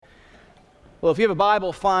Well, if you have a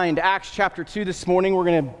Bible, find Acts chapter 2 this morning. We're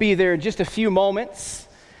going to be there in just a few moments.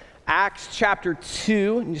 Acts chapter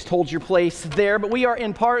 2, and just hold your place there. But we are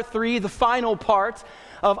in part 3, the final part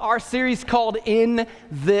of our series called In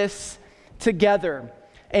This Together.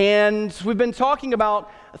 And we've been talking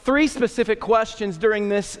about 3 specific questions during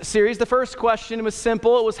this series. The first question was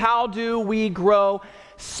simple. It was, how do we grow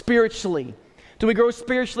spiritually? Do we grow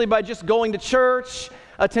spiritually by just going to church,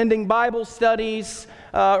 attending Bible studies,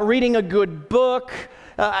 reading a good book,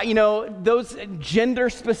 those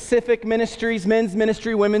gender-specific ministries, men's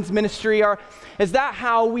ministry, women's ministry, is that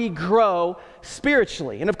how we grow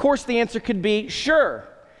spiritually? And of course the answer could be sure.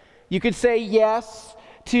 You could say yes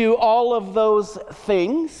to all of those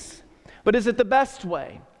things, but is it the best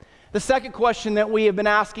way? The second question that we have been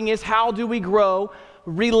asking is, how do we grow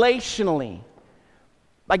relationally?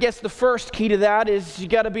 I guess the first key to that is you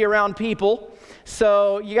got to be around people.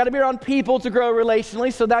 So you got to be around people to grow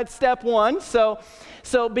relationally. So that's step one. So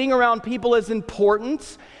being around people is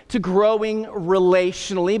important to growing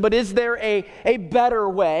relationally. But is there a better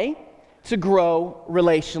way to grow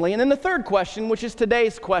relationally? And then the third question, which is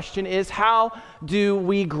today's question, is how do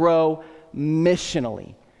we grow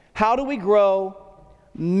missionally? How do we grow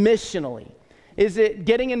missionally? Is it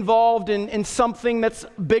getting involved in something that's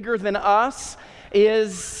bigger than us?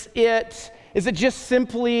 Is it just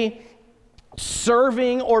simply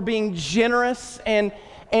serving or being generous? And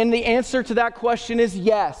the answer to that question is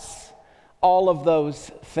yes, all of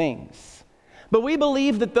those things. But we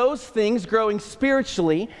believe that those things, growing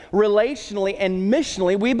spiritually, relationally, and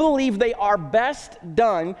missionally, we believe they are best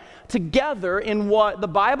done together in what the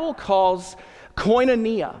Bible calls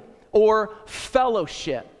koinonia, or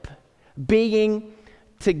fellowship, being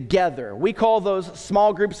together. We call those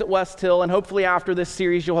small groups at West Hill, and hopefully after this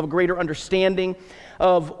series you'll have a greater understanding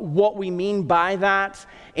of what we mean by that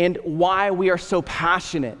and why we are so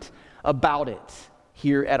passionate about it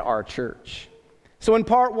here at our church. So in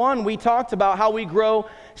part 1, we talked about how we grow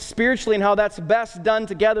spiritually and how that's best done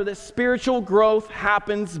together, that spiritual growth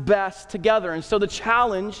happens best together. And so the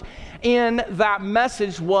challenge in that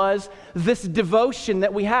message was this devotion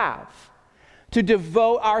that we have, to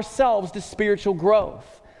devote ourselves to spiritual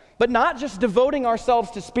growth. But not just devoting ourselves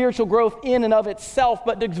to spiritual growth in and of itself,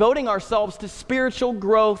 but devoting ourselves to spiritual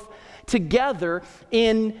growth together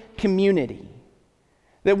in community.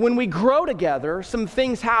 That when we grow together, some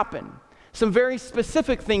things happen. Some very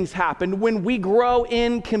specific things happen when we grow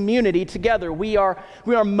in community together. We are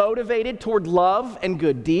motivated toward love and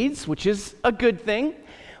good deeds, which is a good thing.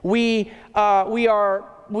 We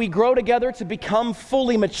grow together to become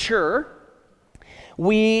fully mature.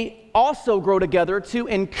 We also grow together to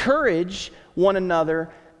encourage one another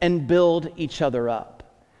and build each other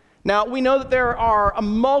up. Now, we know that there are a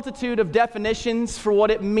multitude of definitions for what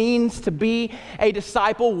it means to be a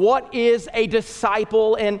disciple. What is a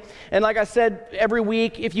disciple? And like I said, every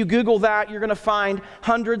week, if you Google that, you're going to find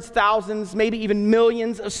hundreds, thousands, maybe even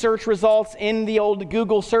millions of search results in the old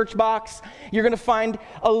Google search box. You're going to find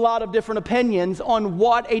a lot of different opinions on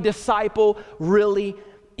what a disciple really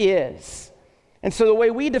is. And so the way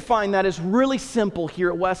we define that is really simple here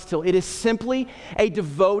at West Hill. It is simply a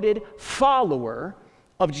devoted follower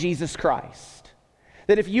of Jesus Christ.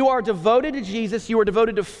 That if you are devoted to Jesus, you are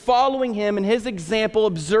devoted to following him and his example,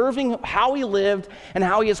 observing how he lived and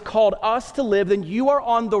how he has called us to live, then you are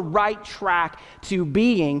on the right track to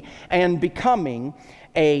being and becoming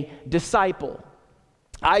a disciple.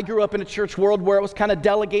 I grew up in a church world where it was kind of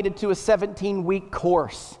delegated to a 17-week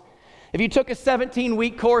course. If you took a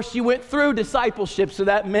 17-week course, you went through discipleship, so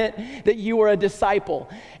that meant that you were a disciple.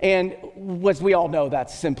 And as we all know,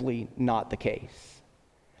 that's simply not the case.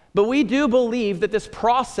 But we do believe that this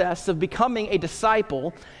process of becoming a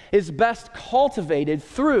disciple is best cultivated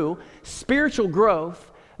through spiritual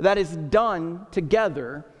growth that is done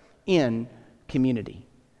together in community.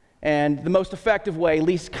 And the most effective way,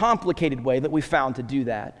 least complicated way that we found to do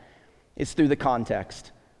that is through the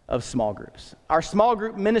context of small groups. Our small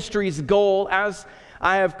group ministry's goal, as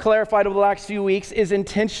I have clarified over the last few weeks, is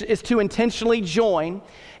to intentionally join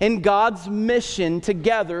in God's mission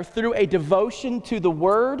together through a devotion to the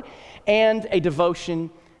Word and a devotion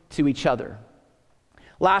to each other.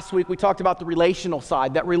 Last week we talked about the relational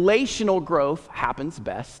side, that relational growth happens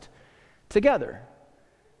best together.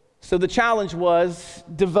 So the challenge was,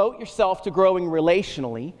 devote yourself to growing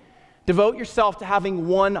relationally. Devote yourself to having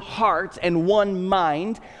one heart and one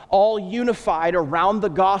mind, all unified around the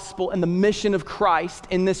gospel and the mission of Christ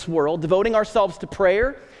in this world, devoting ourselves to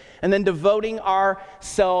prayer, and then devoting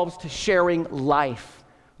ourselves to sharing life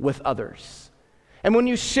with others. And when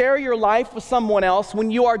you share your life with someone else, when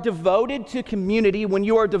you are devoted to community, when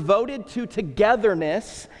you are devoted to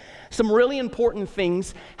togetherness, some really important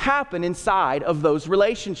things happen inside of those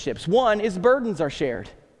relationships. One is burdens are shared.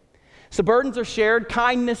 So burdens are shared,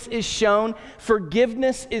 kindness is shown,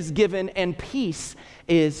 forgiveness is given, and peace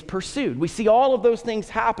is pursued. We see all of those things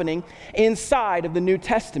happening inside of the New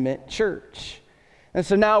Testament church. And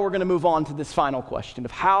so now we're going to move on to this final question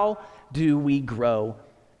of how do we grow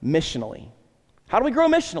missionally? How do we grow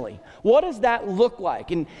missionally? What does that look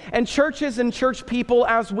like? And churches and church people,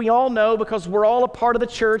 as we all know, because we're all a part of the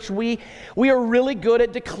church, we are really good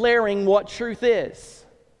at declaring what truth is.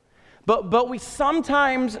 But we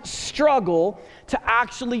sometimes struggle to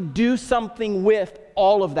actually do something with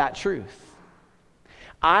all of that truth.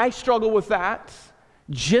 I struggle with that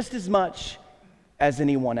just as much as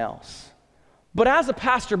anyone else. But as a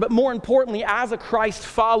pastor, but more importantly, as a Christ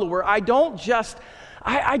follower, I don't just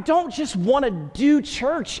want to do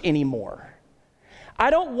church anymore. I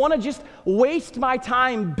don't want to just waste my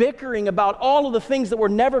time bickering about all of the things that we're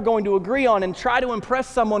never going to agree on and try to impress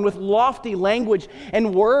someone with lofty language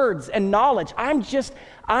and words and knowledge. I'm just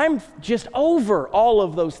over all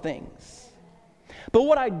of those things. But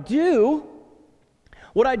what I do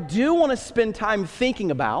want to spend time thinking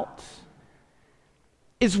about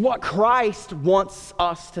is what Christ wants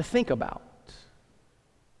us to think about.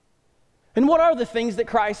 And what are the things that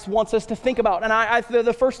Christ wants us to think about? And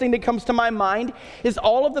the first thing that comes to my mind is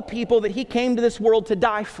all of the people that he came to this world to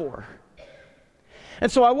die for.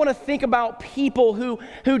 And so I want to think about people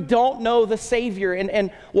who don't know the Savior. And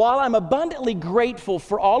while I'm abundantly grateful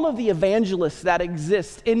for all of the evangelists that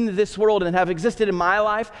exist in this world and have existed in my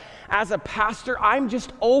life, as a pastor, I'm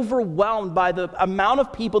just overwhelmed by the amount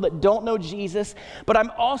of people that don't know Jesus, but I'm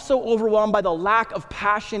also overwhelmed by the lack of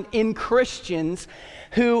passion in Christians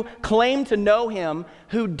who claim to know him,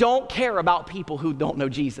 who don't care about people who don't know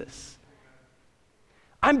Jesus.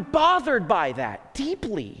 I'm bothered by that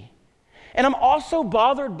deeply. And I'm also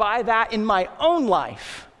bothered by that in my own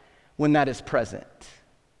life when that is present.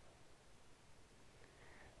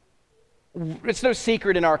 It's no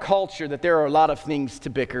secret in our culture that there are a lot of things to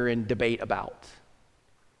bicker and debate about.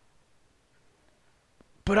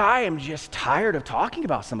 But I am just tired of talking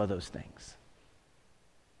about some of those things.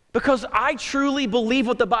 Because I truly believe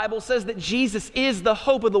what the Bible says, that Jesus is the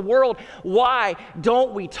hope of the world. Why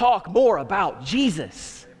don't we talk more about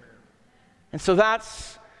Jesus? And so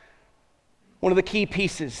that's one of the key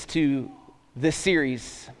pieces to this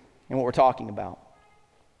series and what we're talking about.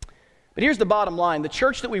 But here's the bottom line. The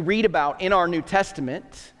church that we read about in our New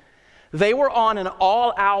Testament, they were on an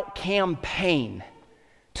all-out campaign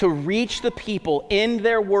to reach the people in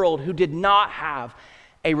their world who did not have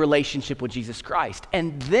a relationship with Jesus Christ,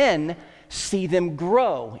 and then see them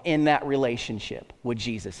grow in that relationship with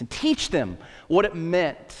Jesus and teach them what it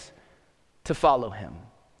meant to follow him.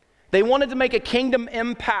 They wanted to make a kingdom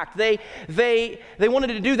impact. They wanted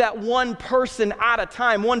to do that one person at a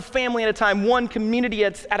time, one family at a time, one community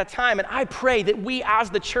at a time. And I pray that we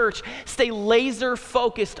as the church stay laser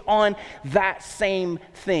focused on that same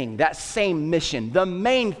thing, that same mission, the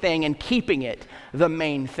main thing, and keeping it the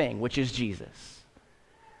main thing, which is Jesus.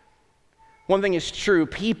 One thing is true,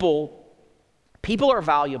 people are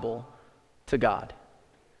valuable to God.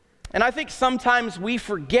 And I think sometimes we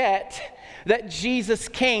forget that Jesus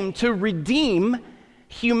came to redeem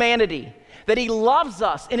humanity, that he loves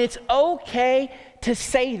us, and it's okay to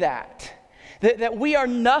say that we are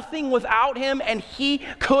nothing without him, and he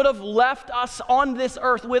could have left us on this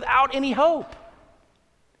earth without any hope.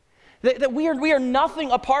 That we are nothing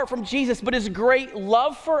apart from Jesus, but his great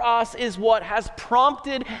love for us is what has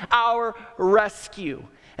prompted our rescue.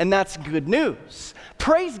 And that's good news.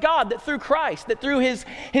 Praise God that through Christ, that through his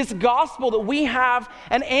gospel, that we have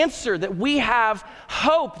an answer, that we have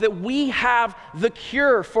hope, that we have the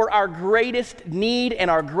cure for our greatest need and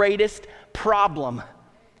our greatest problem.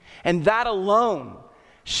 And that alone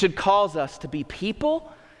should cause us to be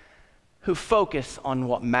people who focus on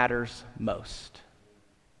what matters most.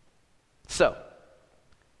 So,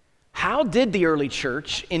 how did the early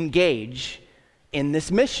church engage in this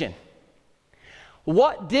mission?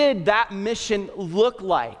 What did that mission look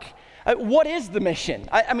like? What is the mission?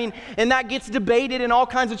 I mean, and that gets debated in all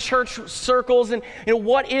kinds of church circles. And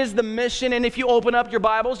what is the mission? And if you open up your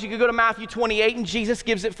Bibles, you could go to Matthew 28, and Jesus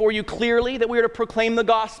gives it for you clearly that we are to proclaim the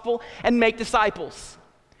gospel and make disciples.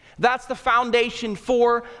 That's the foundation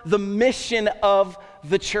for the mission of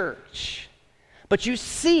the church. But you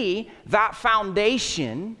see that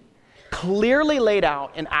foundation clearly laid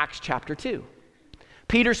out in Acts chapter 2.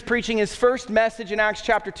 Peter's preaching his first message in Acts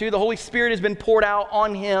chapter 2. The Holy Spirit has been poured out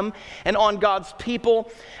on him and on God's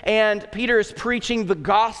people. And Peter is preaching the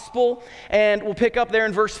gospel. And we'll pick up there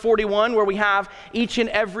in verse 41 where we have each and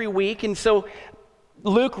every week. And so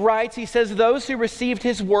Luke writes, he says, those who received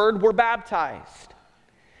his word were baptized.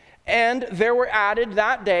 And there were added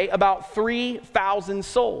that day about 3,000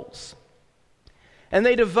 souls. And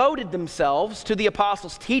they devoted themselves to the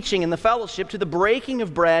apostles' teaching and the fellowship, to the breaking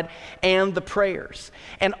of bread and the prayers.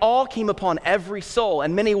 And all came upon every soul,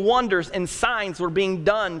 and many wonders and signs were being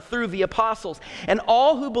done through the apostles. And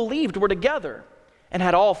all who believed were together and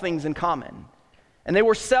had all things in common. And they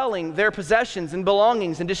were selling their possessions and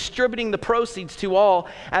belongings and distributing the proceeds to all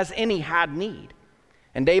as any had need.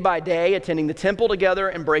 And day by day, attending the temple together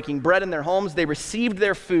and breaking bread in their homes, they received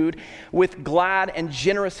their food with glad and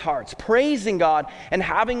generous hearts, praising God and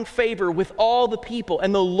having favor with all the people.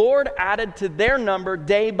 And the Lord added to their number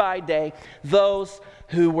day by day those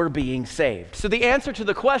who were being saved. So the answer to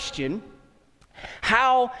the question,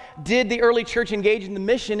 how did the early church engage in the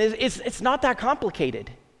mission, is it's not that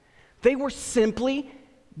complicated. They were simply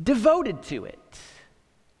devoted to it.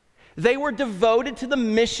 They were devoted to the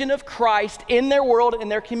mission of Christ in their world, in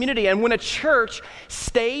their community. And when a church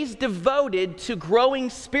stays devoted to growing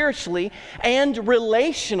spiritually and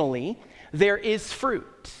relationally, there is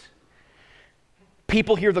fruit.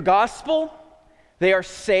 People hear the gospel, they are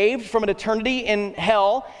saved from an eternity in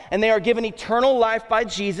hell, and they are given eternal life by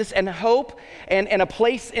Jesus and hope and a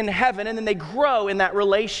place in heaven, and then they grow in that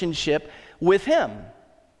relationship with him.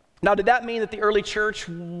 Now, did that mean that the early church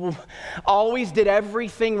always did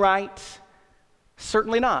everything right?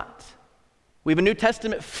 Certainly not. We have a New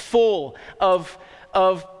Testament full of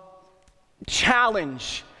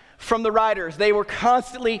challenge from the writers. They were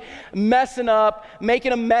constantly messing up,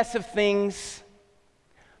 making a mess of things.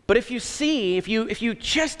 But if you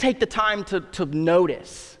just take the time to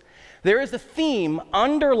notice, there is a theme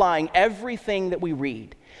underlying everything that we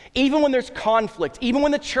read. Even when there's conflict, even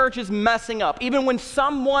when the church is messing up, even when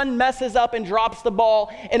someone messes up and drops the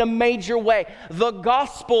ball in a major way, the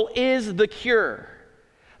gospel is the cure.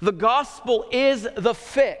 The gospel is the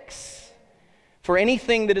fix for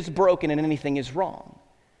anything that is broken and anything is wrong.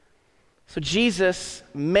 So Jesus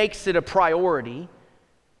makes it a priority.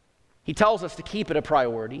 He tells us to keep it a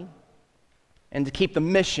priority and to keep the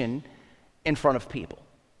mission in front of people.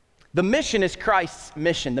 The mission is Christ's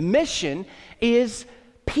mission. The mission is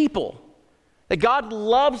people. That God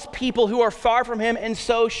loves people who are far from him, and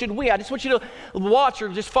so should we. I just want you to watch or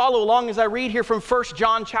just follow along as I read here from 1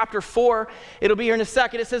 John chapter 4. It'll be here in a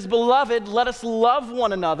second. It says, "Beloved, let us love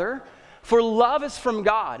one another, for love is from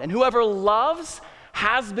God. And whoever loves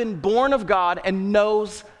has been born of God and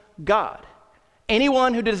knows God.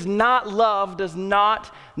 Anyone who does not love does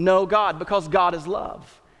not know God, because God is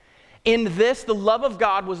love. In this, the love of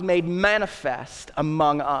God was made manifest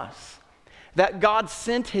among us, that God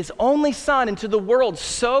sent his only Son into the world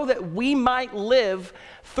so that we might live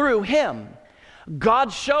through him.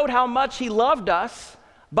 God showed how much he loved us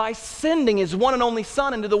by sending his one and only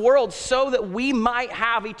Son into the world so that we might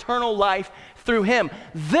have eternal life through him.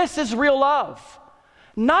 This is real love.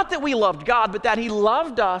 Not that we loved God, but that he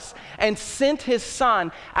loved us and sent his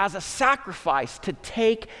Son as a sacrifice to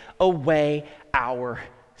take away our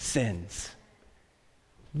sins."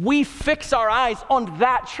 We fix our eyes on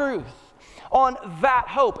that truth, on that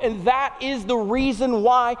hope, and that is the reason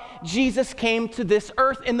why Jesus came to this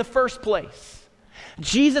earth in the first place.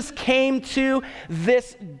 Jesus came to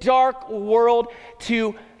this dark world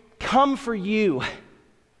to come for you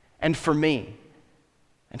and for me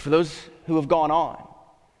and for those who have gone on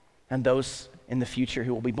and those in the future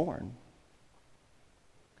who will be born.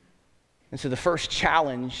 And so the first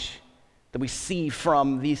challenge that we see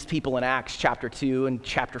from these people in Acts chapter 2 and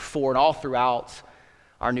chapter 4 and all throughout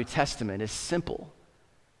our New Testament is simple.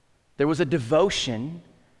 There was a devotion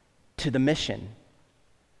to the mission.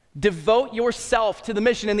 Devote yourself to the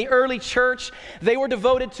mission. In the early church, they were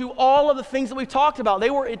devoted to all of the things that we've talked about. They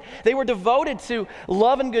were devoted to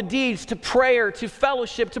love and good deeds, to prayer, to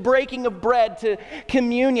fellowship, to breaking of bread, to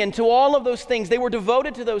communion, to all of those things. They were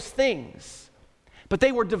devoted to those things. But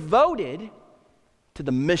they were devoted to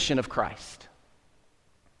the mission of Christ.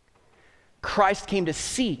 Christ came to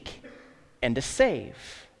seek and to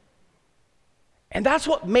save. And that's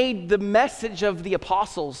what made the message of the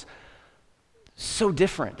apostles so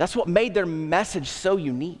different. That's what made their message so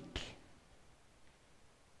unique.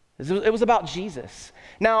 It was about Jesus.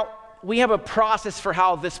 Now, we have a process for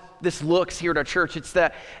how this looks here at our church. It's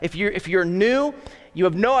that if you're new, you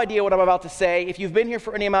have no idea what I'm about to say. If you've been here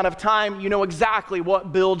for any amount of time, you know exactly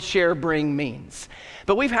what build, share, bring means.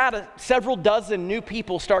 But we've had several dozen new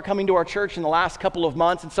people start coming to our church in the last couple of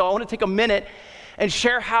months, and so I want to take a minute and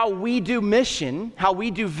share how we do mission, how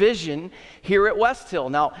we do vision here at West Hill.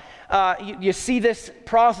 Now, you see this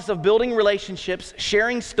process of building relationships,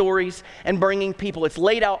 sharing stories, and bringing people. It's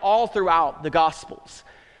laid out all throughout the Gospels.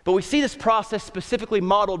 But we see this process specifically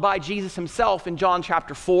modeled by Jesus himself in John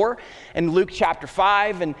chapter 4 and Luke chapter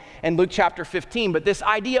 5 and Luke chapter 15. But this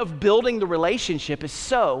idea of building the relationship is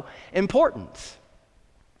so important.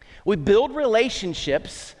 We build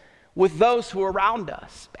relationships with those who are around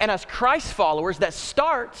us. And as Christ followers, that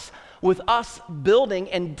starts with us building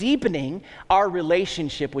and deepening our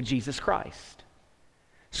relationship with Jesus Christ.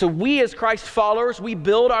 So we as Christ followers, we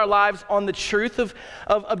build our lives on the truth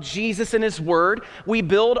of Jesus and his word. We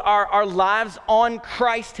build our lives on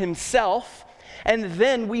Christ himself. And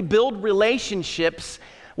then we build relationships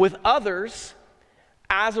with others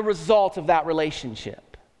as a result of that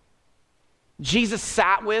relationship. Jesus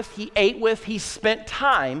sat with, he ate with, he spent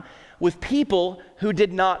time with people who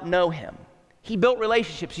did not know him. He built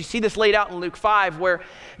relationships. You see this laid out in Luke 5 where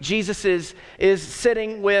Jesus is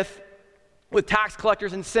sitting with tax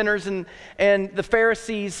collectors and sinners and the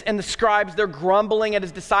Pharisees and the scribes. They're grumbling at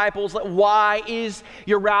his disciples. Like, why is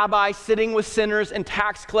your rabbi sitting with sinners and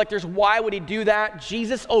tax collectors? Why would he do that?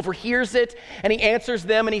 Jesus overhears it and he answers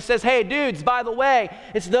them and he says, hey dudes, by the way,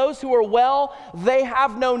 it's those who are well, they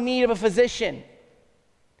have no need of a physician.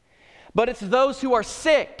 But it's those who are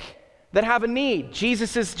sick that have a need.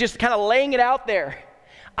 Jesus is just kind of laying it out there.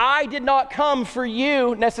 I did not come for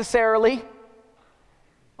you necessarily,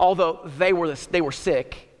 although they were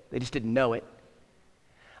sick. They just didn't know it.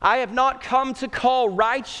 I have not come to call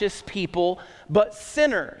righteous people, but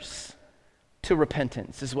sinners to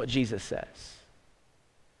repentance, is what Jesus says.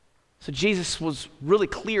 So Jesus was really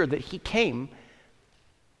clear that he came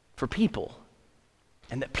for people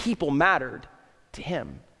and that people mattered to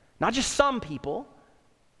him. Not just some people,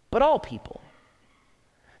 but all people.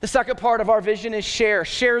 The second part of our vision is share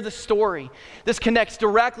the story. This connects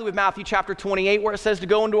directly with Matthew chapter 28, where it says to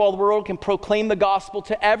go into all the world and proclaim the gospel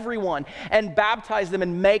to everyone and baptize them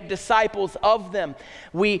and make disciples of them.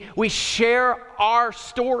 We share our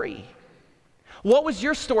story. What was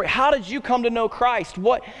your story? How did you come to know Christ?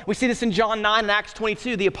 We see this in John 9 and Acts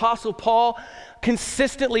 22. The Apostle Paul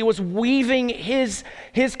consistently was weaving his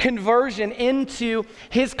conversion into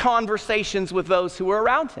his conversations with those who were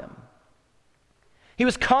around him. He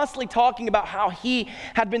was constantly talking about how he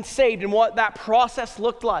had been saved and what that process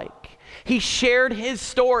looked like. He shared his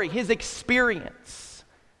story, his experience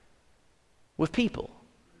with people.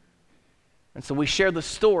 And so we share the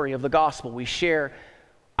story of the gospel. We share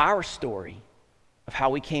our story of how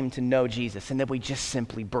we came to know Jesus, and then we just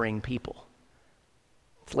simply bring people.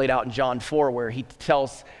 It's laid out in John 4 where he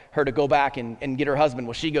tells her to go back and get her husband.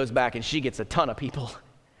 Well, she goes back and she gets a ton of people.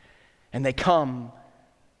 And they come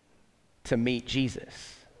to meet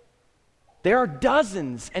Jesus. There are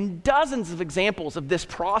dozens and dozens of examples of this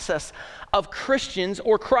process of Christians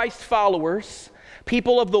or Christ followers,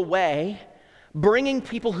 people of the way, bringing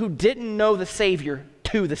people who didn't know the Savior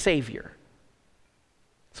to the Savior.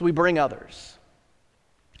 So we bring others.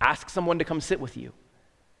 Ask someone to come sit with you.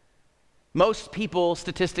 Most people,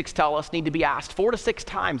 statistics tell us, need to be asked 4 to 6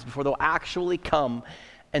 times before they'll actually come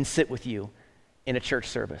and sit with you in a church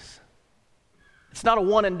service. It's not a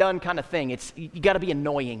one and done kind of thing. You got to be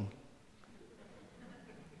annoying.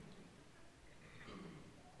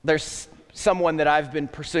 There's someone that I've been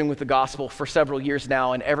pursuing with the gospel for several years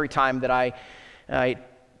now, and every time that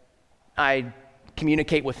I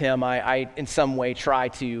communicate with him, I in some way try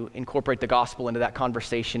to incorporate the gospel into that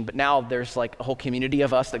conversation. But now there's like a whole community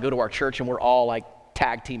of us that go to our church, and we're all like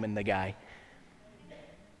tag teaming the guy.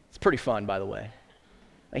 It's pretty fun, by the way.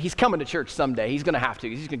 He's coming to church someday. He's going to have to.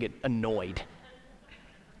 He's going to get annoyed.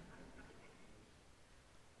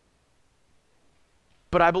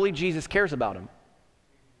 But I believe Jesus cares about him.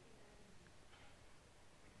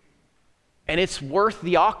 And it's worth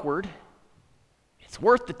the awkward. It's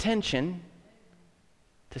worth the tension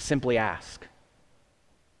to simply ask.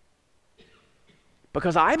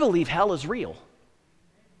 Because I believe hell is real.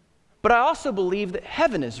 But I also believe that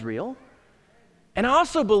heaven is real. And I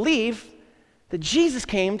also believe that Jesus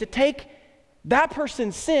came to take that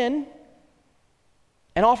person's sin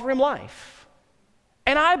and offer him life.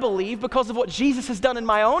 And I believe, because of what Jesus has done in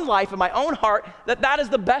my own life and my own heart, that that is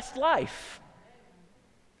the best life.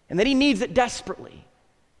 And that he needs it desperately.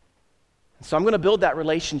 And so I'm going to build that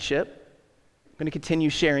relationship. I'm going to continue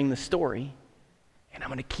sharing the story. And I'm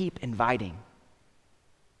going to keep inviting.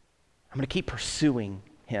 I'm going to keep pursuing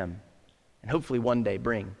him. and hopefully one day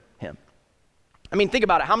bring him. I mean, think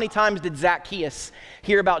about it. How many times did Zacchaeus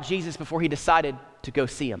hear about Jesus before he decided to go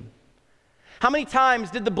see him? How many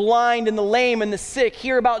times did the blind and the lame and the sick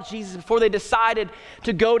hear about Jesus before they decided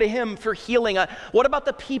to go to him for healing? What about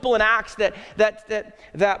the people in Acts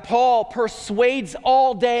that Paul persuades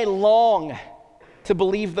all day long to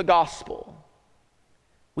believe the gospel?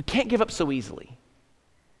 We can't give up so easily.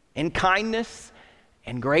 In kindness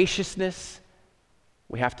and graciousness,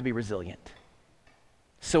 we have to be resilient.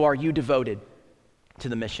 So are you devoted to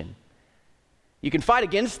the mission? You can fight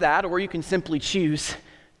against that, or you can simply choose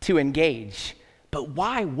to engage. But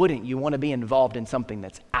why wouldn't you want to be involved in something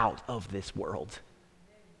that's out of this world?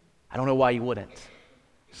 I don't know why you wouldn't.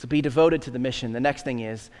 So be devoted to the mission. The next thing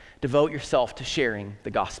is devote yourself to sharing the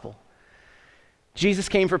gospel. Jesus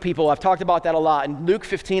came for people. I've talked about that a lot. In Luke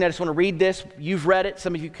 15, I just want to read this. You've read it.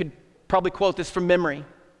 Some of you could probably quote this from memory.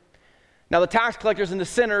 Now the tax collectors and the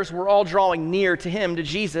sinners were all drawing near to him, to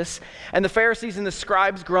Jesus, and the Pharisees and the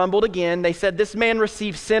scribes grumbled again. They said, "This man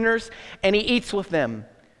receives sinners and he eats with them."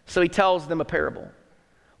 So he tells them a parable.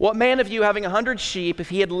 "What man of you, having 100 sheep, if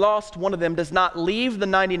he had lost one of them, does not leave the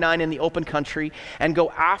 99 in the open country and go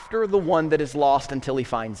after the one that is lost until he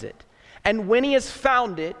finds it? And when he has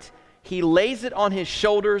found it, he lays it on his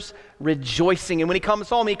shoulders, rejoicing. And when he comes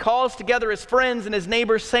home, he calls together his friends and his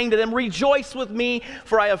neighbors, saying to them, 'Rejoice with me,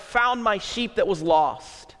 for I have found my sheep that was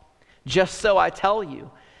lost.' Just so I tell you,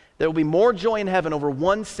 there will be more joy in heaven over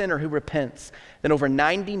one sinner who repents than over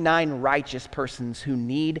 99 righteous persons who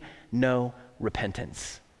need no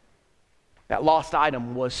repentance." That lost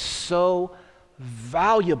item was so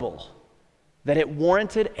valuable that it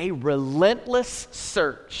warranted a relentless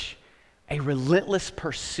search, a relentless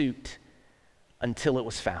pursuit until it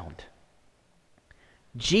was found.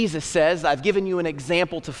 Jesus says, I've given you an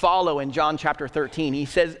example to follow in John chapter 13. He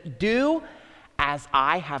says, "Do as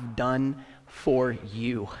I have done for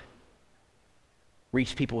you."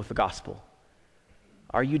 Reach people with the gospel.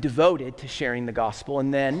 Are you devoted to sharing the gospel?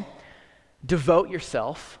 And then devote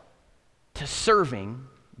yourself to serving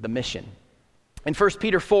the mission. In 1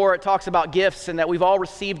 Peter 4, it talks about gifts and that we've all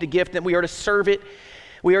received a gift and we are to serve it.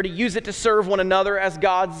 We are to use it to serve one another as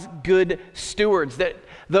God's good stewards. That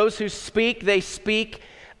those who speak, they speak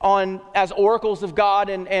as oracles of God,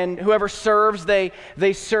 and whoever serves, they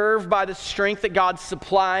serve by the strength that God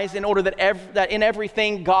supplies in order that in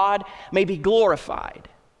everything God may be glorified.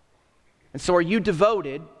 And so are you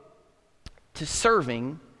devoted to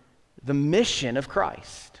serving the mission of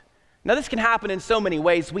Christ? Now, this can happen in so many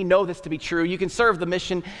ways. We know this to be true. You can serve the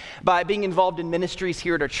mission by being involved in ministries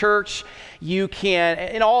here at our church. You can,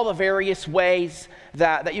 in all the various ways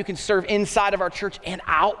that you can serve inside of our church and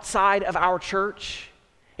outside of our church.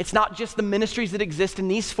 It's not just the ministries that exist in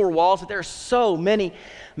these four walls, but there are so many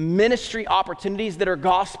ministry opportunities that are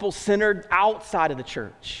gospel-centered outside of the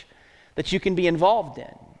church that you can be involved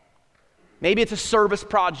in. Maybe it's a service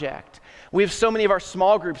project. We have so many of our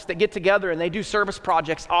small groups that get together and they do service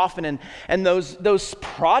projects often, and those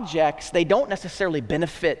projects, they don't necessarily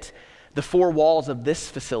benefit the four walls of this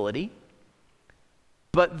facility,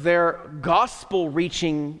 but they're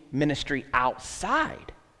gospel-reaching ministry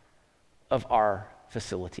outside of our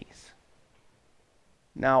facilities.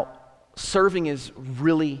 Now, serving is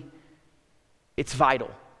really, it's vital.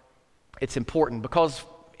 It's important because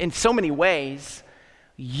in so many ways,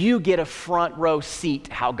 you get a front row seat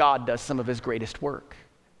how God does some of his greatest work.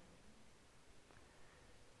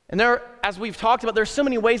 And there, as we've talked about, there's so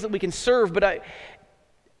many ways that we can serve, but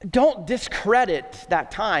don't discredit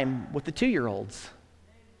that time with the 2-year-olds.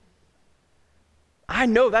 I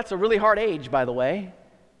know that's a really hard age, by the way.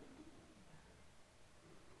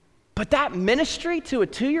 But that ministry to a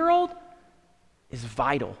 2-year-old is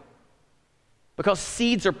vital because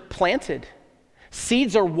seeds are planted,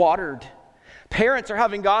 seeds are watered. Parents are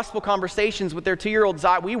having gospel conversations with their 2-year-olds.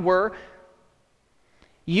 We were.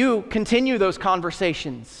 You continue those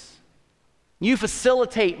conversations. You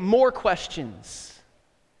facilitate more questions.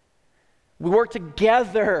 We work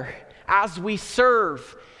together as we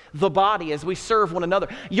serve the body, as we serve one another.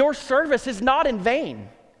 Your service is not in vain.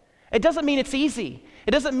 It doesn't mean it's easy.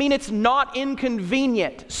 It doesn't mean it's not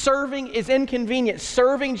inconvenient. Serving is inconvenient.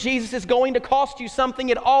 Serving Jesus is going to cost you something.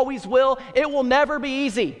 It always will. It will never be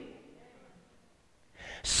easy.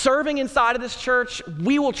 Serving inside of this church,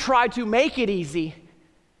 we will try to make it easy,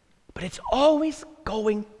 but it's always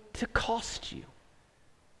going to cost you.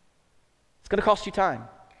 It's going to cost you time.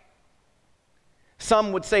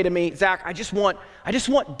 Some would say to me, "Zach, I just want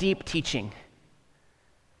deep teaching."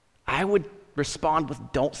 I would respond with,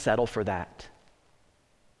 don't settle for that,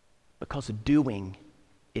 because doing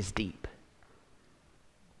is deep.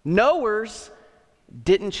 Knowers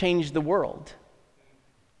didn't change the world.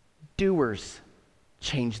 Doers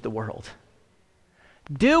change the world.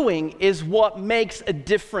 Doing is what makes a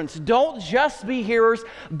difference. Don't just be hearers,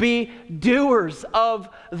 be doers of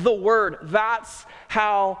the word. That's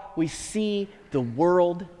how we see the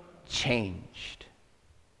world changed.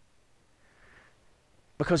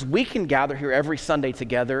 Because we can gather here every Sunday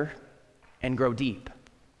together and grow deep,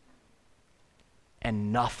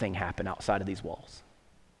 and nothing happen outside of these walls.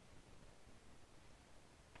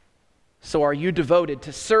 So are you devoted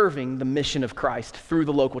to serving the mission of Christ through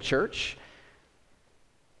the local church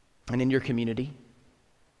and in your community?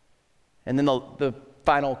 And then the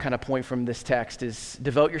final kind of point from this text is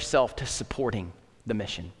devote yourself to supporting the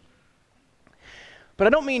mission. But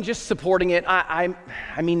I don't mean just supporting it. I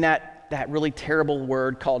mean that really terrible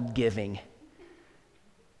word called giving.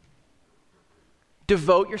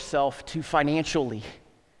 Devote yourself to financially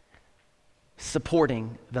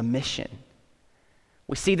supporting the mission.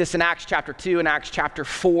 We see this in Acts chapter 2 and Acts chapter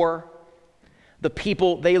 4. The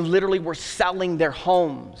people, they literally were selling their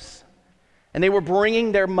homes, and they were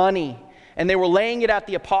bringing their money, and they were laying it at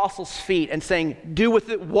the apostles' feet and saying, do with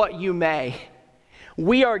it what you may.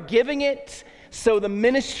 We are giving it so the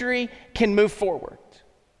ministry can move forward.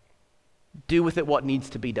 Do with it what needs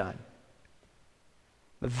to be done.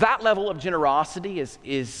 That level of generosity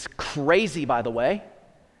is crazy, by the way.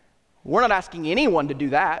 We're not asking anyone to do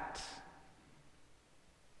that.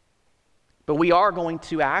 But we are going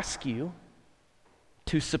to ask you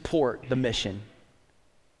to support the mission.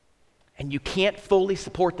 And you can't fully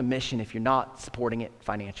support the mission if you're not supporting it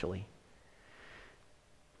financially.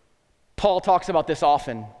 Paul talks about this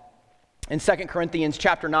often. In 2 Corinthians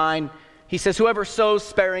chapter 9, he says, whoever sows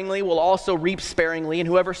sparingly will also reap sparingly, and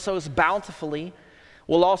whoever sows bountifully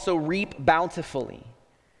will also reap bountifully.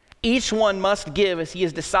 Each one must give as he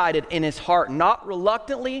has decided in his heart, not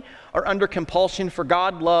reluctantly or under compulsion, for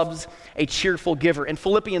God loves a cheerful giver. In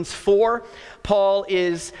Philippians 4, Paul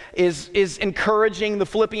is encouraging the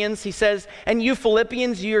Philippians. He says, and you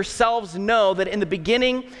Philippians, you yourselves know that in the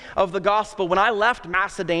beginning of the gospel, when I left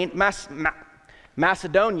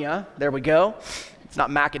Macedonia, there we go, it's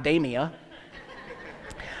not macadamia,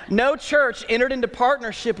 no church entered into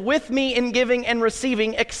partnership with me in giving and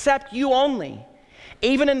receiving except you only.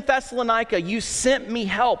 Even in Thessalonica, you sent me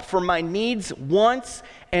help for my needs once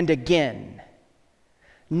and again.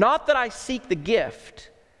 Not that I seek the gift,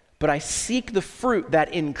 but I seek the fruit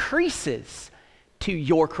that increases to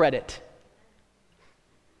your credit.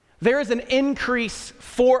 There is an increase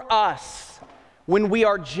for us when we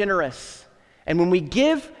are generous and when we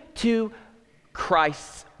give to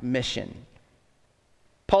Christ's mission.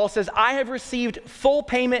 Paul says, I have received full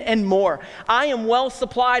payment and more. I am well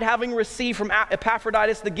supplied, having received from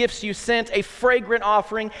Epaphroditus the gifts you sent, a fragrant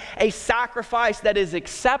offering, a sacrifice that is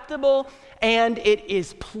acceptable, and it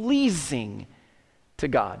is pleasing to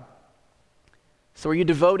God. So are you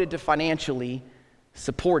devoted to financially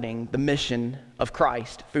supporting the mission of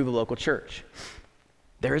Christ through the local church?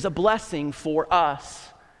 There is a blessing for us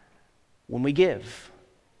when we give.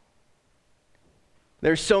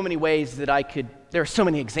 There's so many ways that there are so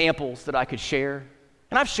many examples that I could share.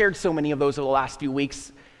 And I've shared so many of those over the last few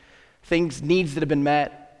weeks. Needs that have been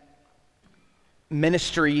met,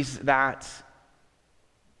 ministries that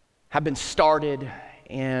have been started,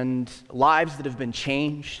 and lives that have been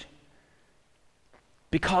changed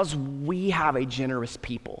because we have a generous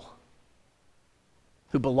people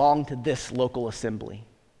who belong to this local assembly.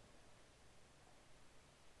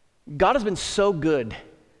 God has been so good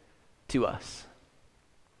to us.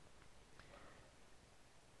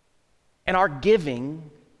 And our giving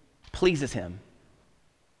pleases him.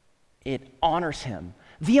 It honors him.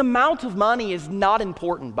 The amount of money is not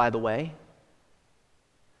important, by the way.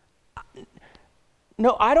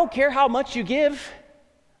 No, I don't care how much you give.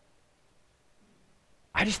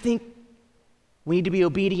 I just think we need to be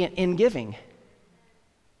obedient in giving.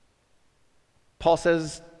 Paul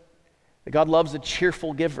says that God loves a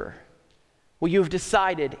cheerful giver. Well, you have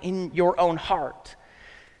decided in your own heart,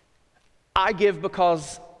 I give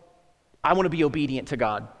because I want to be obedient to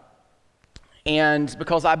God. And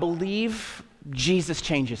because I believe Jesus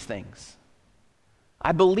changes things.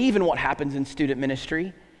 I believe in what happens in student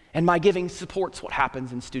ministry, and my giving supports what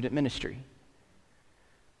happens in student ministry.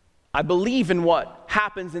 I believe in what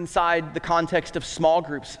happens inside the context of small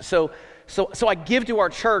groups. So I give to our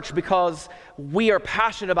church because we are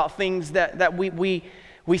passionate about things that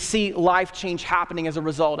we see life change happening as a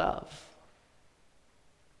result of.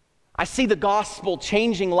 I see the gospel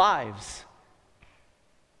changing lives.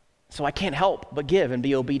 So I can't help but give and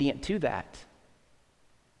be obedient to that.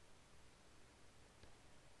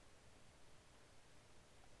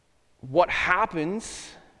 what happens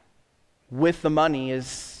with the money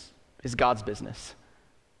is God's business.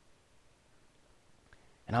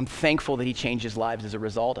 And I'm thankful that he changes lives as a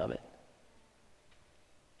result of it.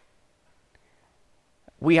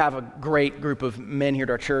 We have a great group of men here at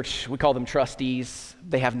our church. We call them trustees.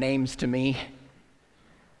 They have names to me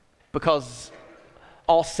because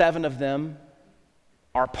all 7 of them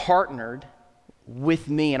are partnered with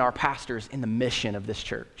me and our pastors in the mission of this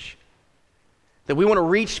church. That we want to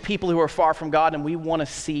reach people who are far from God, and we want to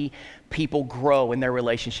see people grow in their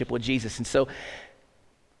relationship with Jesus. And so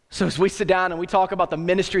as we sit down and we talk about the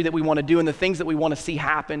ministry that we want to do and the things that we want to see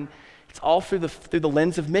happen, it's all through the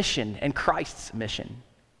lens of mission and Christ's mission.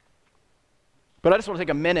 But I just want to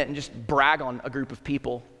take a minute and just brag on a group of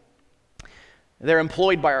people. They're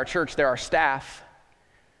employed by our church, they're our staff.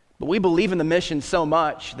 But we believe in the mission so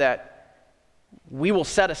much that we will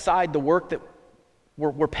set aside the work that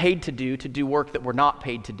we're paid to do work that we're not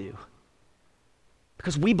paid to do.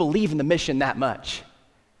 Because we believe in the mission that much.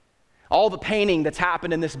 All the painting that's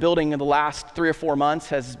happened in this building in the last 3 or 4 months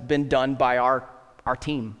has been done by our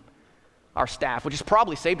team, our staff, which has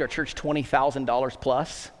probably saved our church $20,000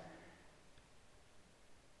 plus.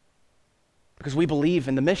 Because we believe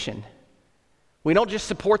in the mission. We don't just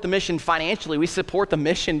support the mission financially, we support the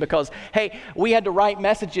mission because, hey, we had to write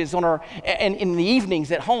messages in the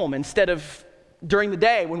evenings at home instead of during the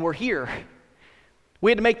day when we're here. We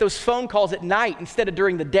had to make those phone calls at night instead of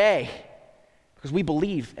during the day because we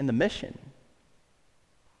believe in the mission.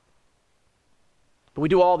 But we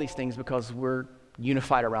do all these things because we're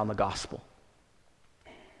unified around the gospel.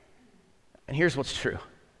 And here's what's true.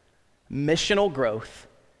 Missional growth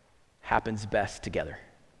happens best together.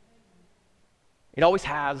 It always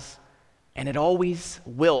has, and it always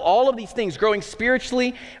will. All of these things, growing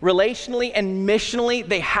spiritually, relationally, and missionally,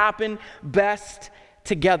 they happen best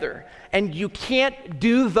together. And you can't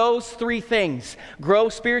do those 3 things, grow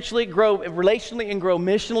spiritually, grow relationally, and grow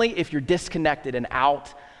missionally, if you're disconnected and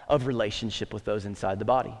out of relationship with those inside the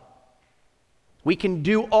body. We can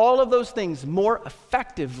do all of those things more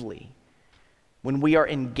effectively when we are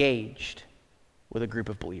engaged with a group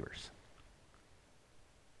of believers.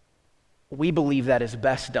 We believe that is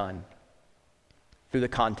best done through the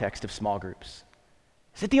context of small groups.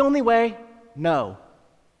 Is it the only way? No.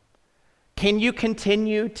 Can you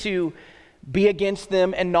continue to be against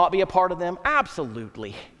them and not be a part of them?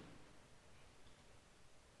 Absolutely.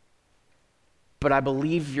 But I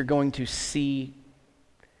believe you're going to see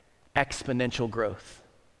exponential growth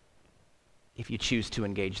if you choose to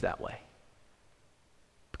engage that way.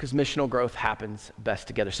 Because missional growth happens best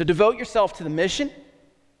together. So devote yourself to the mission.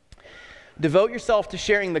 Devote yourself to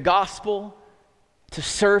sharing the gospel, to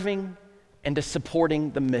serving, and to supporting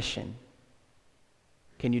the mission.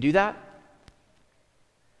 Can you do that?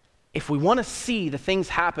 If we want to see the things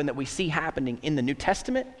happen that we see happening in the New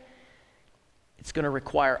Testament, it's going to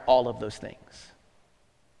require all of those things.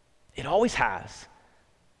 It always has,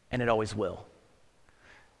 and it always will.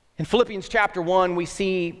 In Philippians chapter 1, we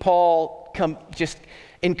see Paul just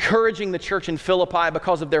encouraging the church in Philippi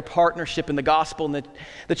because of their partnership in the gospel. And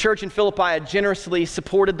the church in Philippi had generously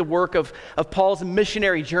supported the work of Paul's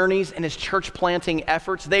missionary journeys and his church planting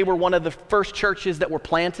efforts. They were one of the first churches that were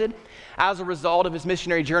planted as a result of his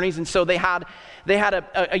missionary journeys. And so they had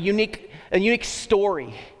a unique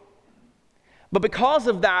story. But because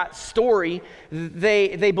of that story,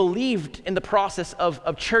 they believed in the process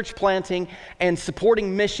of church planting and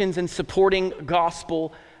supporting missions and supporting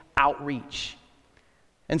gospel outreach.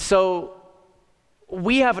 And so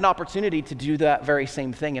we have an opportunity to do that very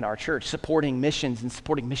same thing in our church, supporting missions and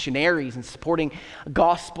supporting missionaries and supporting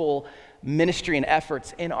gospel ministry and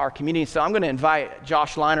efforts in our community. So I'm going to invite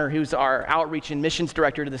Josh Leiner, who's our outreach and missions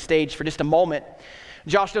director, to the stage for just a moment.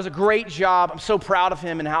 Josh does a great job. I'm so proud of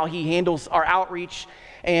him and how he handles our outreach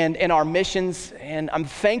and our missions. And I'm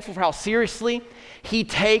thankful for how seriously he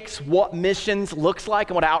takes what missions looks like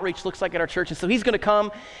and what outreach looks like at our church. And so he's going to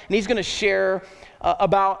come and he's going to share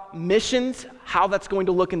about missions, how that's going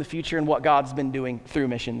to look in the future, and what God's been doing through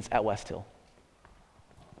missions at West Hill.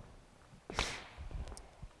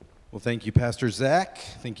 Well, thank you, Pastor Zach.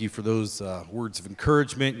 Thank you for those words of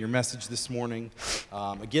encouragement, your message this morning.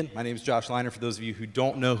 Again, my name is Josh Leiner. For those of you who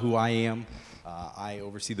don't know who I am, I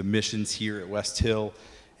oversee the missions here at West Hill.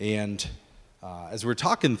 And as we're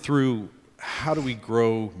talking through how do we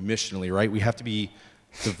grow missionally, right? We have to be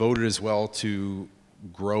devoted as well to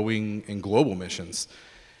growing in global missions.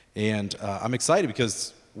 And I'm excited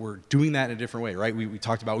because we're doing that in a different way, right? We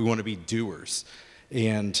talked about we want to be doers.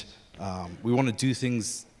 And we want to do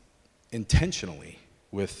things intentionally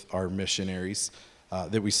with our missionaries.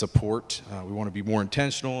 that we support. We want to be more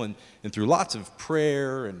intentional, and through lots of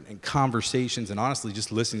prayer and conversations, and honestly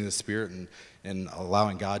just listening to the Spirit and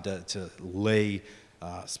allowing God to lay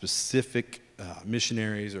specific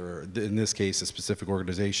missionaries, or in this case, a specific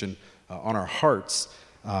organization, on our hearts,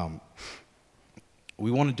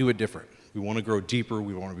 we want to do it different. We want to grow deeper.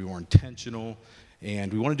 We want to be more intentional.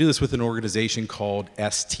 And we want to do this with an organization called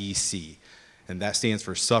STC. And that stands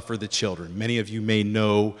for Suffer the Children. Many of you may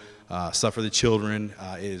know Suffer the Children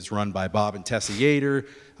is run by Bob and Tessa Yater.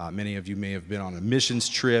 Many of you may have been on a missions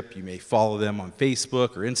trip. You may follow them on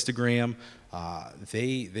Facebook or Instagram.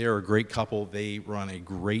 They are a great couple. They run a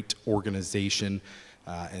great organization.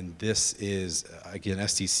 And this is, again,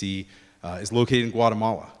 STC is located in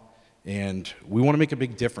Guatemala. And we want to make a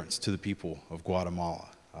big difference to the people of Guatemala.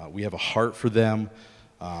 We have a heart for them.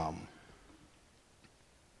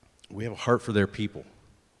 We have a heart for their people.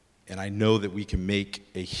 And I know that we can make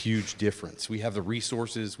a huge difference. We have the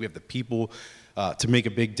resources, we have the people to make a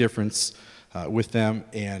big difference with them.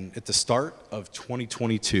 And at the start of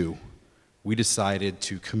 2022, we decided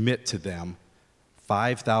to commit to them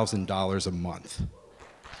 $5,000 a month.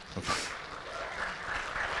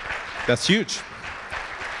 That's huge.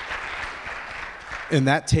 And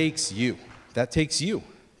that takes you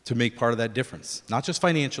to make part of that difference. Not just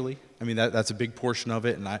financially. I mean, that's a big portion of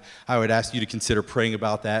it, and I would ask you to consider praying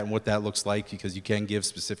about that and what that looks like, because you can give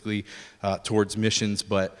specifically towards missions,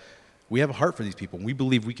 but we have a heart for these people, and we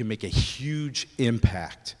believe we can make a huge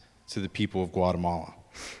impact to the people of Guatemala.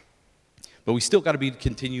 But we still got to be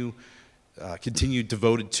continue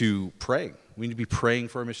devoted to praying. We need to be praying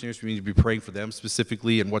for our missionaries. We need to be praying for them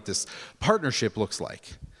specifically and what this partnership looks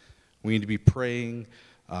like. We need to be praying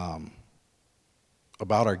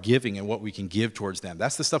about our giving and what we can give towards them.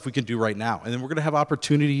 That's the stuff we can do right now. And then we're going to have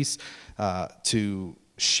opportunities to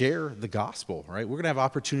share the gospel, right? We're going to have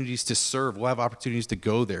opportunities to serve. We'll have opportunities to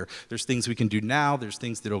go there. There's things we can do now. There's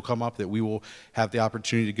things that will come up that we will have the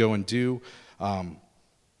opportunity to go and do. But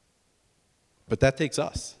that takes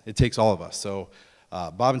us. It takes all of us. So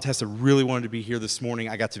Bob and Tessa really wanted to be here this morning.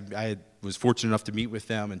 I was fortunate enough to meet with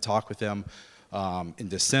them and talk with them in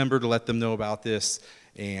December to let them know about this,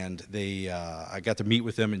 and I got to meet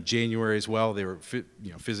with them in January as well. They were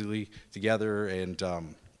physically together, and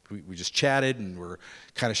we just chatted, and we're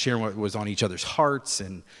kind of sharing what was on each other's hearts,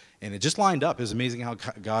 and it just lined up. It was amazing how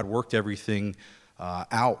God worked everything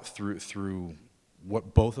out through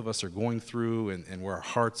what both of us are going through, and where our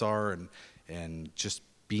hearts are, and just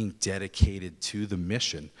being dedicated to the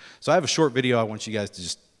mission. So I have a short video. I want you guys to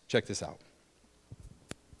just check this out.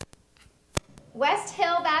 West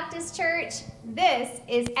Hill Baptist Church, this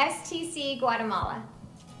is STC Guatemala.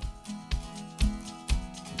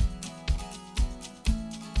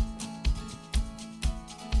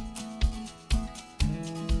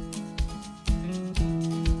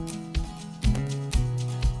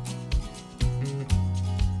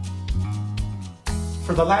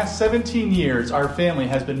 For the last 17 years, our family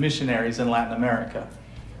has been missionaries in Latin America.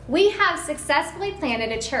 We have successfully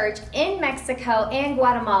planted a church in Mexico and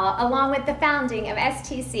Guatemala, along with the founding of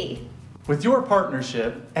STC. With your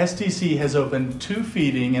partnership, STC has opened 2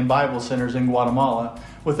 feeding and Bible centers in Guatemala,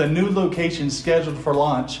 with a new location scheduled for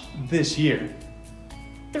launch this year.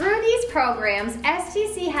 Through these programs,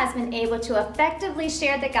 STC has been able to effectively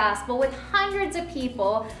share the gospel with hundreds of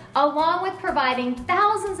people, along with providing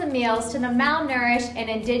thousands of meals to the malnourished and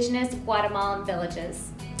indigenous Guatemalan villages.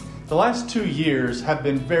 The last 2 years have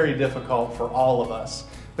been very difficult for all of us,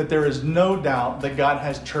 but there is no doubt that God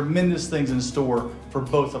has tremendous things in store for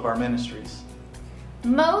both of our ministries.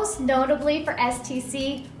 Most notably for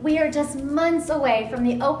STC, we are just months away from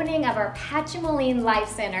the opening of our Pachamoline Life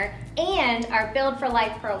Center and our Build for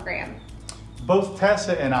Life program. Both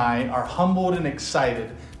Tessa and I are humbled and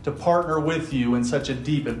excited to partner with you in such a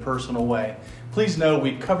deep and personal way. Please know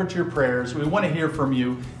we covered your prayers, we want to hear from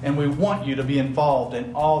you, and we want you to be involved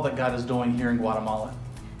in all that God is doing here in Guatemala.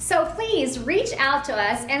 So please reach out to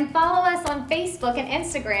us and follow us on Facebook and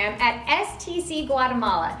Instagram at STC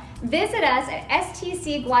Guatemala. Visit us at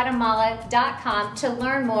stcguatemala.com to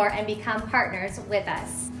learn more and become partners with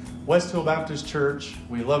us. West Hill Baptist Church,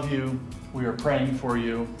 we love you. We are praying for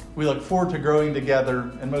you. We look forward to growing together,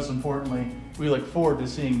 and most importantly, we look forward to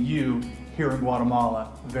seeing you here in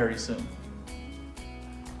Guatemala very soon.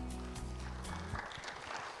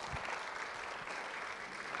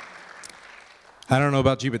 I don't know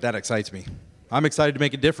about you, but that excites me. I'm excited to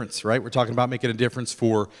make a difference, right? We're talking about making a difference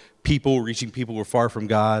for people, reaching people who are far from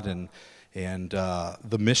God, and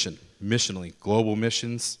the mission, Missionaly, global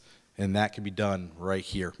missions, and that can be done right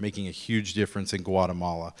here, making a huge difference in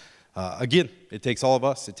Guatemala. Again, it takes all of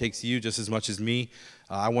us. It takes you just as much as me.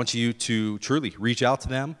 I want you to truly reach out to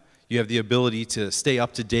them. You have the ability to stay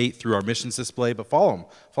up to date through our missions display, but follow them.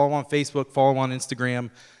 Follow them on Facebook, follow them on Instagram.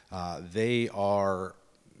 They are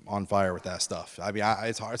on fire with that stuff. I mean,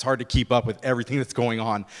 it's hard to keep up with everything that's going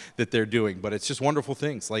on that they're doing, but it's just wonderful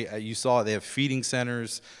things. Like you saw, they have feeding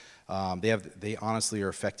centers. They honestly are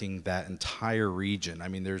affecting that entire region. I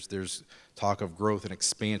mean, there's talk of growth and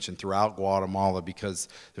expansion throughout Guatemala because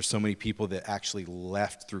there's so many people that actually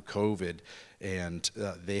left through COVID, and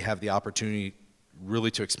they have the opportunity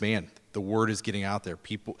really to expand. The word is getting out there.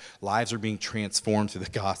 Lives are being transformed through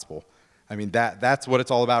the gospel. I mean, that's what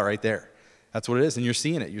it's all about right there. That's what it is, and you're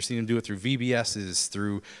seeing it. You're seeing them do it through VBSs,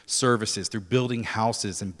 through services, through building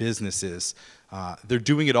houses and businesses. They're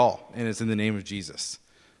doing it all, and it's in the name of Jesus.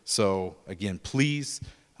 So, again, please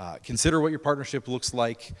consider what your partnership looks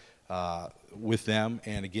like with them,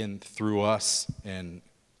 and again, through us. And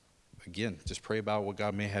again, just pray about what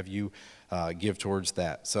God may have you give towards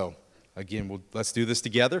that. So, again, let's do this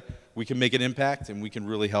together. We can make an impact, and we can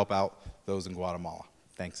really help out those in Guatemala.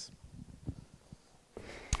 Thanks.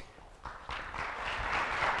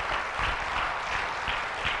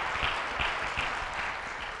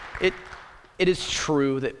 It is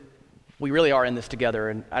true that we really are in this together,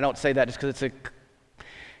 and I don't say that just because it's a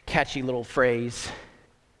catchy little phrase.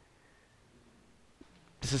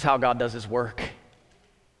 This is how God does his work.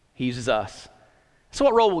 He uses us. So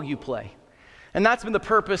what role will you play? And that's been the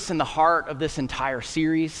purpose and the heart of this entire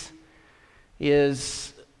series,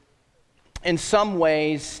 is in some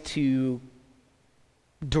ways to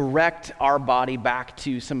direct our body back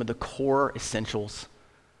to some of the core essentials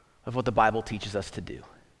of what the Bible teaches us to do.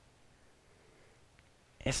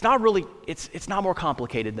 It's not more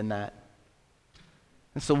complicated than that.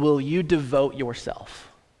 And so will you devote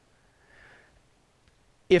yourself?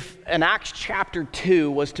 If an Acts chapter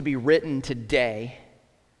 2 was to be written today,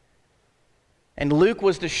 and Luke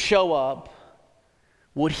was to show up,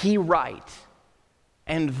 would he write,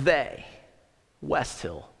 and they, West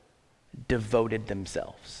Hill, devoted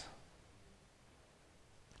themselves?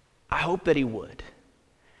 I hope that he would.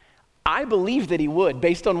 I believe that he would,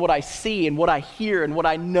 based on what I see and what I hear and what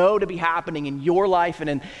I know to be happening in your life and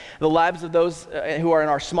in the lives of those who are in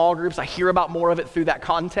our small groups. I hear about more of it through that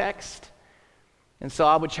context. And so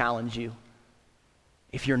I would challenge you,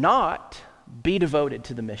 if you're not, be devoted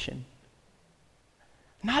to the mission.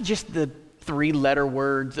 Not just the 3-letter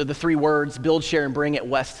words, or the 3 words, build, share, and bring at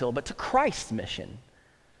West Hill, but to Christ's mission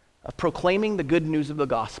of proclaiming the good news of the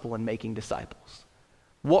gospel and making disciples.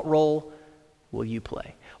 What role will you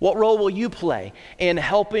play? What role will you play in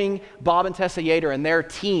helping Bob and Tessa Yater and their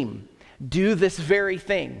team do this very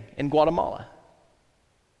thing in Guatemala?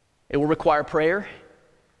 It will require prayer,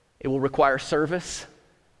 it will require service,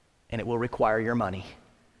 and it will require your money.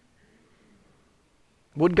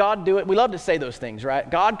 Would God do it? We love to say those things, right?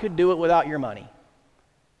 God could do it without your money.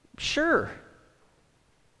 Sure.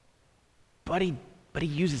 But he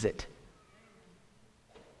uses it.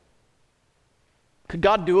 Could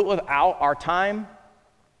God do it without our time?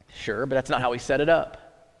 Sure, but that's not how he set it up.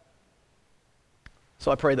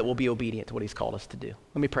 So I pray that we'll be obedient to what he's called us to do.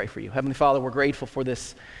 Let me pray for you. Heavenly Father, we're grateful for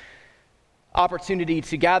this opportunity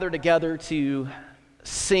to gather together, to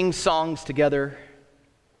sing songs together,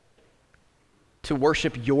 to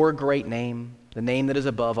worship your great name, the name that is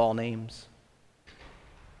above all names.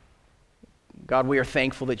 God, we are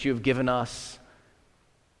thankful that you have given us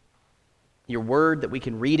your word, that we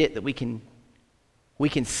can read it, that we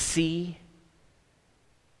can see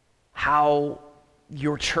how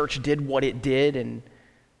your church did what it did, and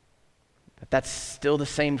that's still the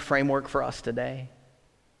same framework for us today.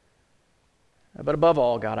 But above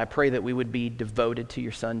all, God, I pray that we would be devoted to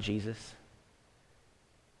your Son, Jesus.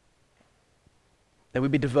 That we'd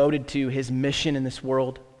be devoted to his mission in this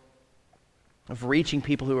world of reaching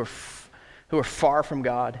people who are far from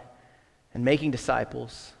God and making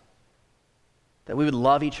disciples. That we would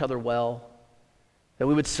love each other well. That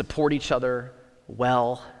we would support each other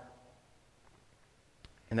well.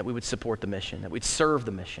 And that we would support the mission, that we'd serve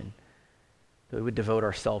the mission, that we would devote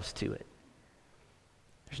ourselves to it.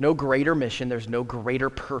 There's no greater mission, there's no greater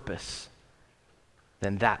purpose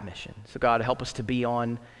than that mission. So God, help us to be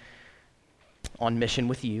on mission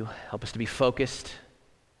with you. Help us to be focused.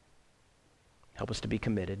 Help us to be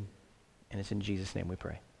committed. And it's in Jesus' name we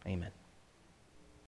pray. Amen.